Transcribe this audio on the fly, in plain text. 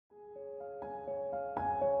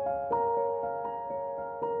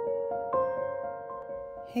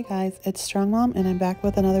Hey guys, it's Strong Mom and I'm back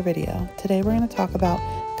with another video. Today we're going to talk about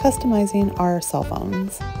customizing our cell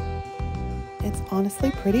phones. It's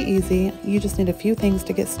honestly pretty easy. You just need a few things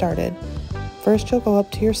to get started. First, you'll go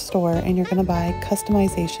up to your store and you're going to buy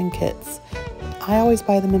customization kits. I always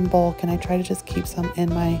buy them in bulk and I try to just keep some in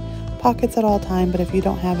my pockets at all time, but if you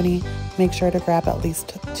don't have any, make sure to grab at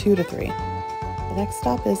least 2 to 3. The next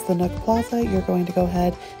stop is the Nook Plaza. You're going to go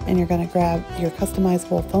ahead and you're going to grab your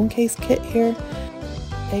customizable phone case kit here.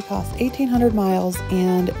 They cost 1,800 miles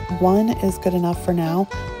and one is good enough for now,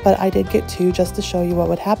 but I did get 2 just to show you what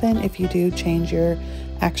would happen if you do change your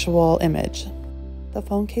actual image. The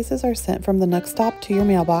phone cases are sent from the Nook stop to your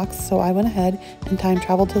mailbox, so I went ahead and time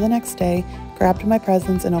traveled to the next day, grabbed my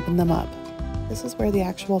presents and opened them up. This is where the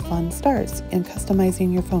actual fun starts in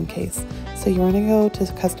customizing your phone case. So you're going to go to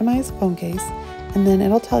customize phone case, and then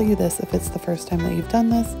it'll tell you this if it's the first time that you've done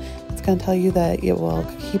this. It's going to tell you that it will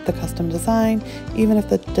keep the custom design even if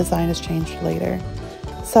the design is changed later.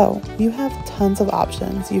 So you have tons of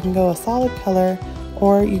options. You can go a solid color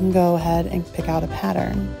or you can go ahead and pick out a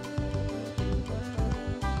pattern.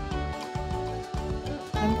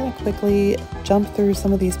 I'm going to quickly jump through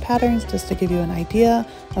some of these patterns just to give you an idea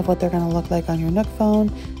of what they're going to look like on your Nook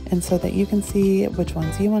phone, and so that you can see which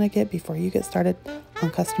ones you want to get before you get started on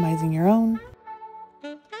customizing your own.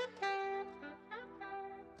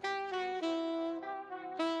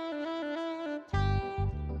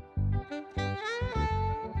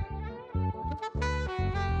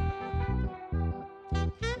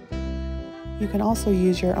 You can also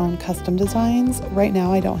use your own custom designs. Right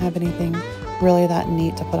now I don't have anything really that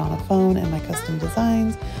neat to put on a phone in my custom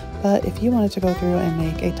designs, but if you wanted to go through and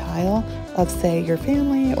make a tile of, say, your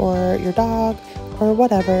family or your dog or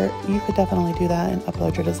whatever, you could definitely do that and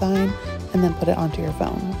upload your design and then put it onto your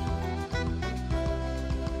phone.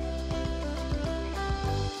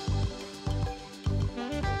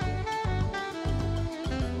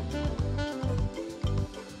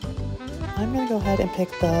 I'm going to go ahead and pick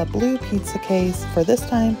the blue pizza case for this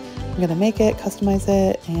time. I'm going to make it, customize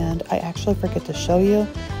it, and I actually forget to show you,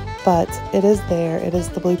 but it is there. It is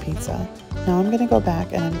the blue pizza. Now I'm going to go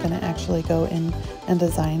back and I'm going to actually go in and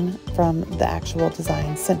design from the actual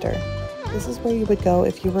design center. This is where you would go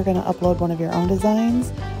if you were going to upload one of your own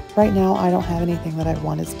designs. Right now I don't have anything that I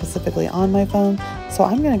wanted specifically on my phone, so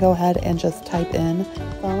I'm going to go ahead and just type in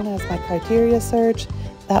phone as my criteria search.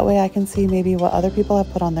 That way I can see maybe what other people have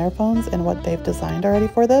put on their phones and what they've designed already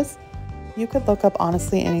for this. You could look up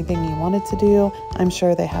honestly anything you wanted to do. I'm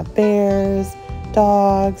sure they have bears,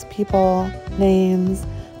 dogs, people, names.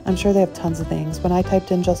 I'm sure they have tons of things. When I typed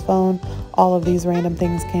in just phone, all of these random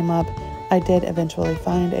things came up. I did eventually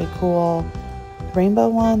find a cool rainbow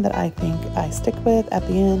one that I think I stick with at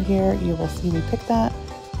the end here. You will see me pick that.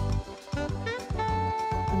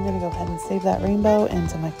 I'm going to go ahead and save that rainbow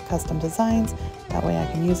into my custom designs. That way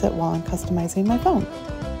I can use it while I'm customizing my phone.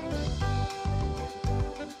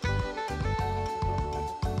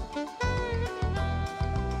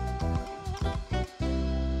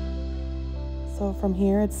 So from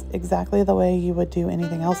here, it's exactly the way you would do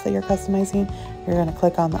anything else that you're customizing. You're going to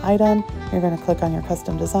click on the item, you're going to click on your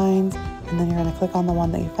custom designs, and then you're going to click on the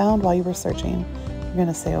one that you found while you were searching. You're going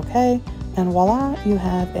to say okay, and voila, you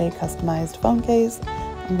have a customized phone case.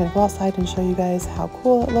 I'm going to go outside and show you guys how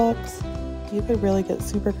cool it looks. You could really get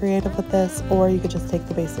super creative with this, or you could just take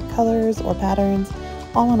the basic colors or patterns.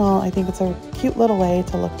 All in all, I think it's a cute little way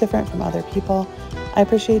to look different from other people. I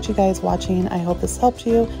appreciate you guys watching. I hope this helped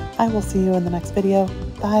you. I will see you in the next video.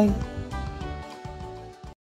 Bye.